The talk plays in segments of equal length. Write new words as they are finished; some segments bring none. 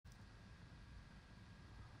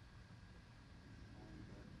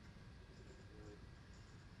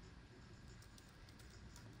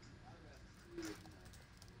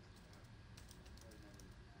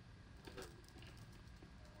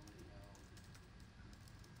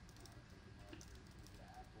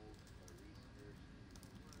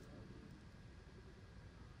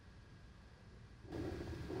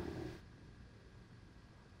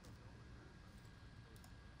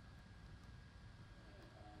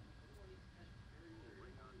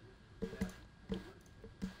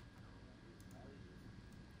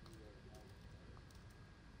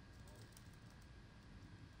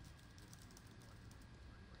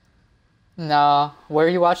Nah, where are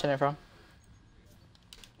you watching it from?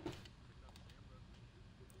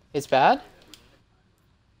 It's bad?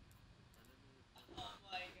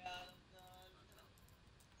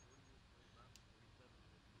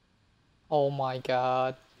 Oh my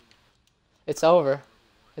god. It's over.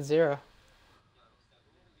 It's 0.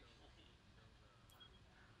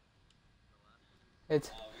 It's...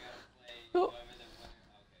 Oh.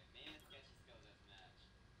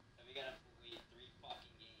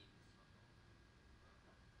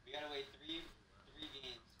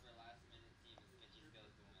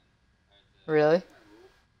 Really?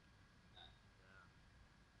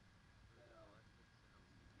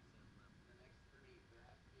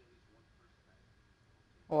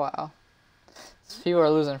 Wow. People are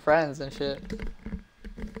losing friends and shit.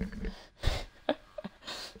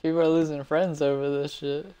 People are losing friends over this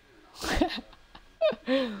shit.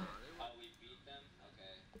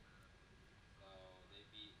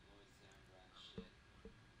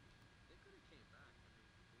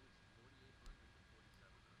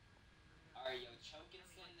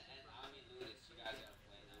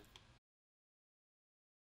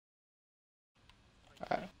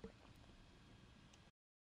 Alright.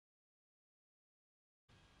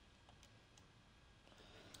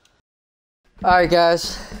 Alright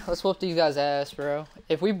guys, let's whoop these guys' ass, bro.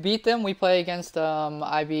 If we beat them, we play against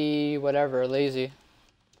IB whatever, Lazy.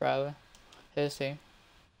 Probably. His team.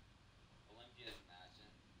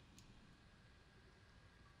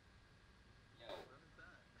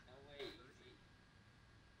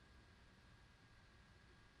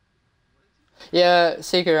 Yeah,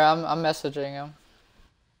 Seeker, I'm messaging him.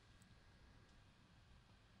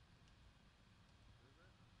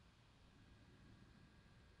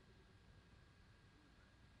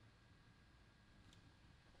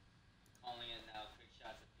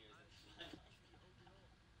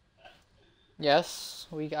 Yes,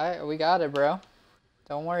 we got it, bro.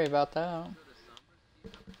 Don't worry about that.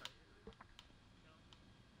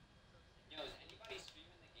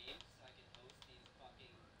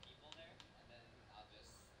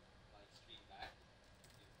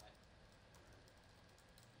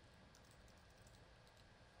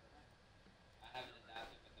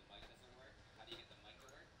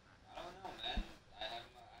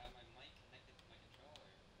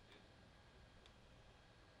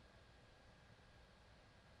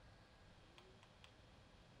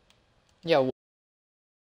 Yo,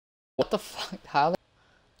 what the fuck? How?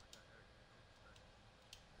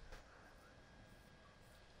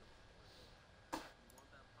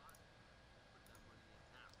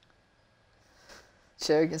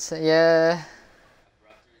 Sure, can say, yeah.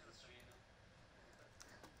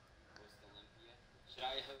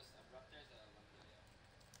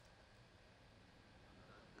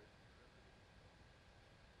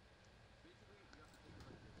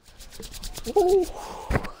 Ooh,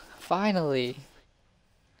 finally.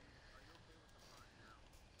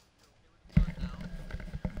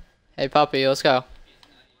 Hey, puppy, let's go.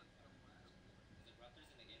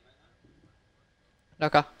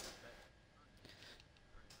 Okay.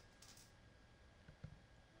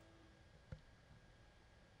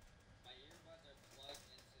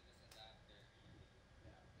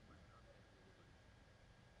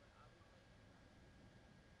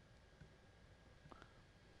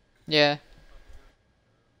 Yeah.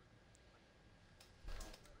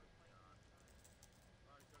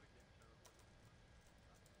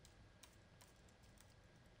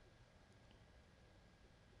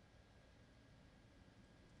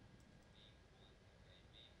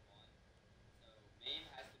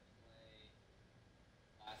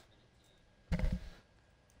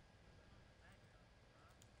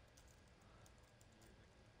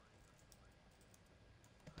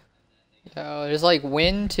 Yo, there's like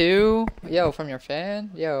win too. Yo, from your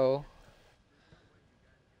fan. Yo.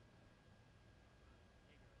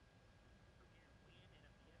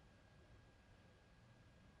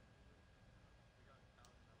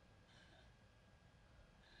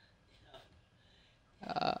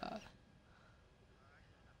 Uh,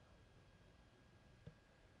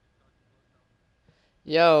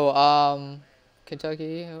 yo,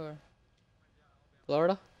 Kentucky or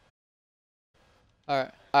Florida?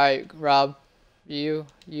 Alright, Rob. You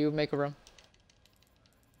make a room.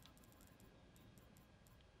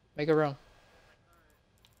 Make a room.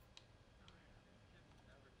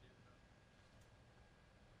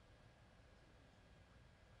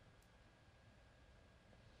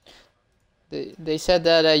 They said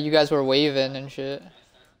that you guys were waving and shit.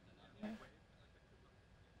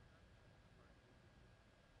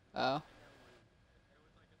 Oh.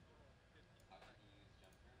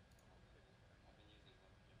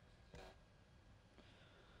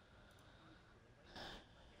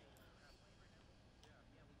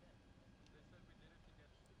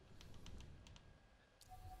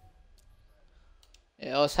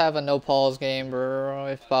 Yeah, let's have a no pause game, bro,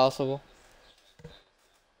 if possible.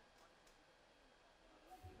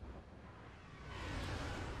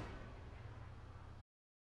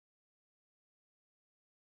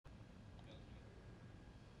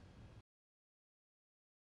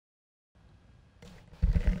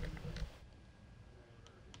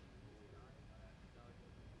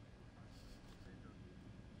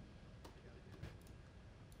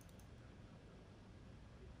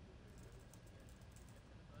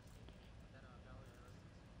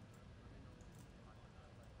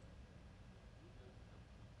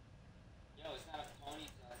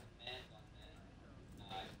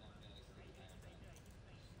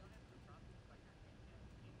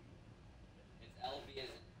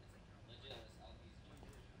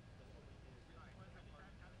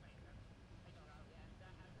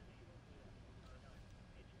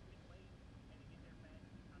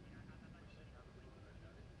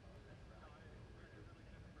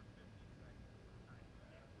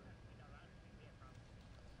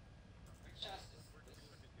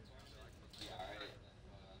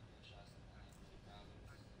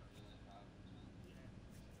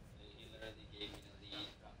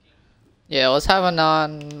 Yeah, let's have a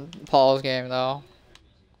non-pause game, though.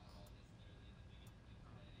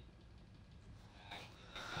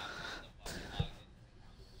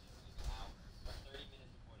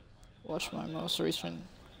 Watch my most recent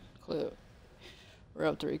clip. We're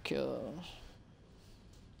up 3 kills.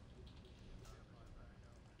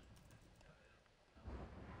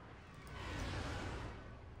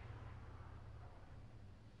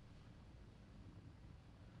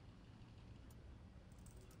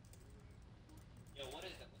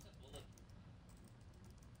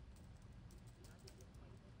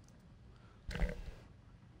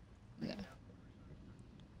 Yeah.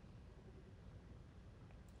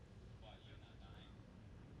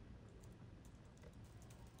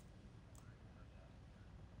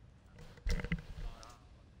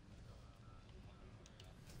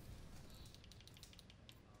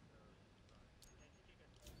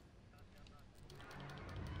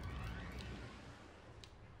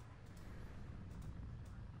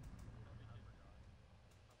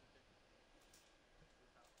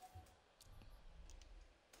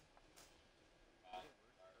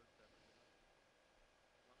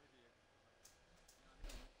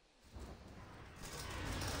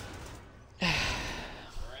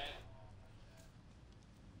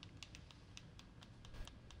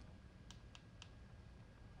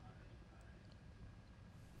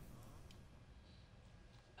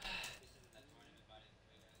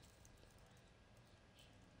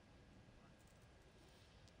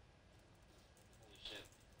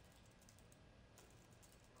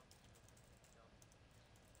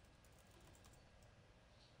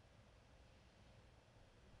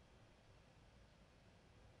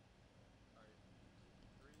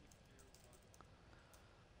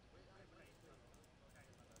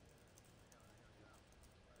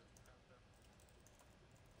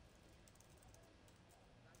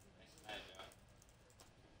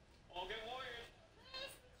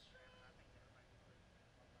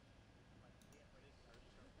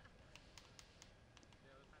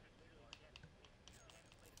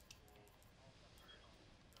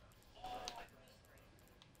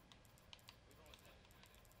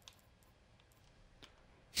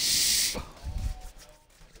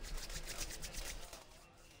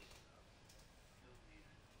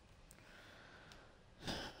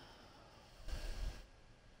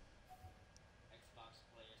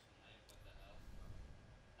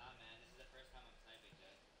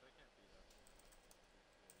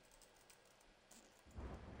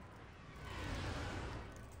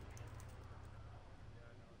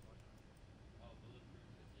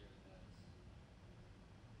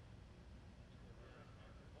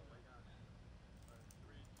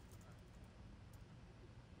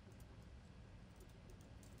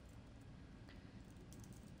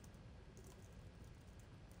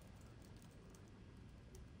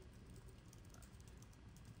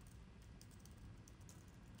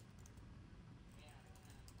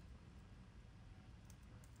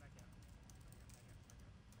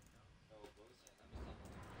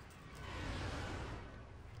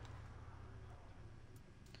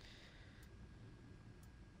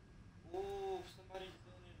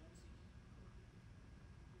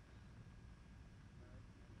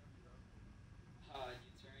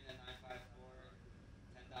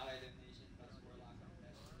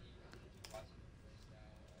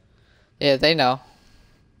 Yeah, they know.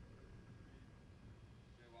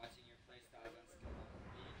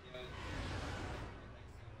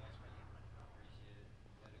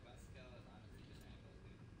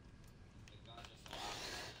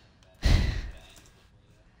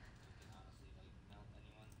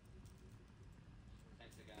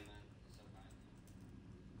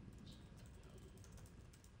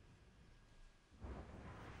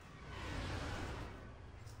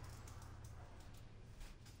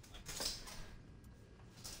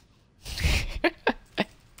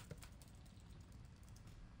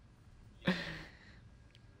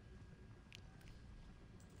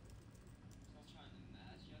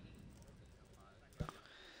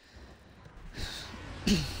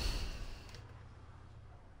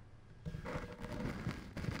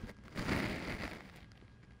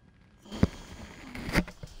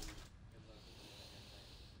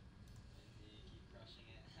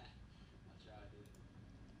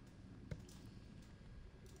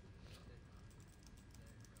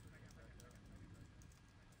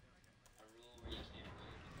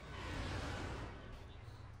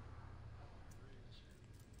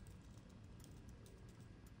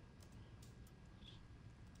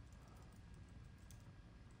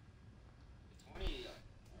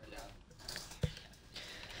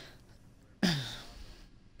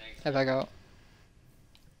 Head back out.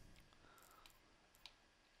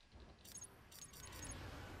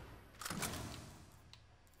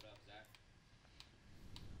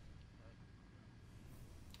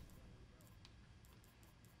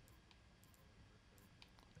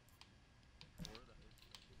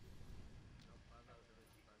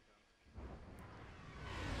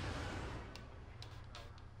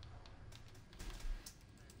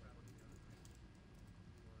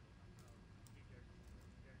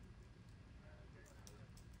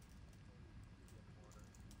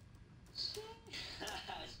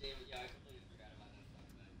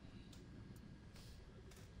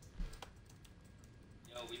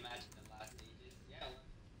 We matched in the last stages. Yeah,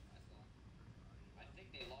 I saw. I think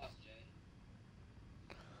they lost, Jay.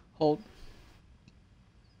 Hold.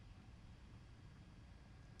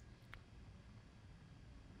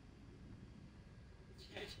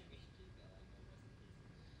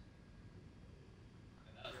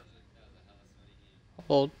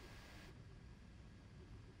 Hold.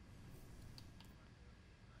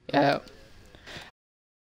 Yeah.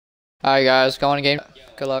 Alright guys, go on game.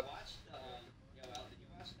 Good luck.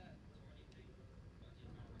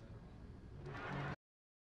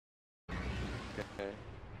 Okay.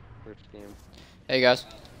 First game. Hey guys.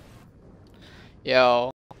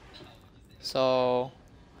 Yo. So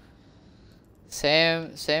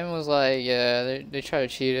Sam was like, yeah, they try to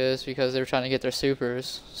cheat us because they're trying to get their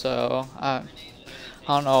supers. So I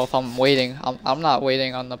don't know if I'm waiting. I'm not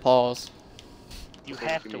waiting on the pause. You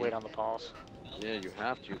have to wait on the pause. Yeah, you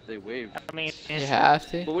have to. If they wave. I mean, You have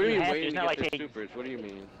to. But what are you have to. waiting It's to not get like their they- supers? What do you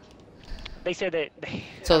mean? they said that.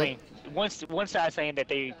 So- I mean, one side saying that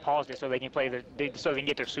they paused it so they can play so they can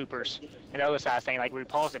get their supers, and the other side saying like we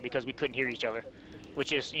paused it because we couldn't hear each other,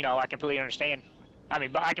 which is, you know, I completely understand. I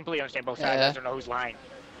mean, but I completely understand both sides. Yeah. I don't know who's lying,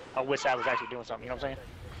 or which side was actually doing something. You know what I'm saying?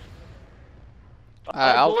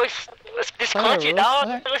 Alright, I'll boys, let's just play clutch the it, rules. dog.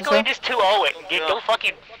 Alright, Let's let's go and go. just 2-0 it.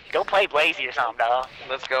 And go play Blazy or something, dog.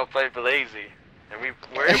 Let's go play Blazy. And we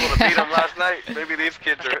were able to beat them last night. Maybe these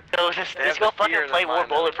kids are. Let's go fucking play War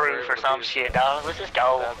Bulletproof or some shit, dog. Let's just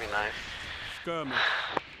go. That'd be nice. Skirmish.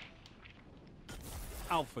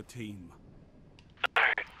 Alpha team.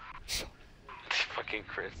 It's fucking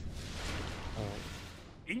Chris.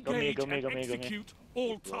 Engage go me, and go me. execute all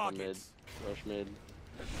Mid. targets. Rush mid.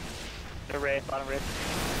 They're red, bottom red.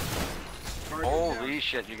 Holy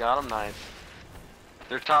shit, you got them nice.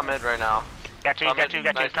 They're top mid right now. Got you.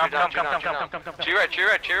 Nice, Come. Cheer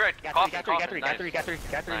right. Got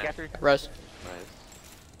three. rest. Nice.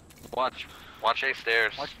 Watch A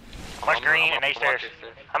stairs. Watch green and A stairs.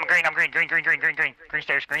 I'm green. Green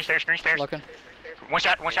stairs. Looking. One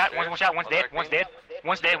shot. One's dead. Green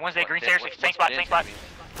stairs. Same spot.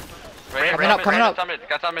 Right, Coming up.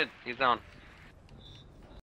 Got top mid. He's down.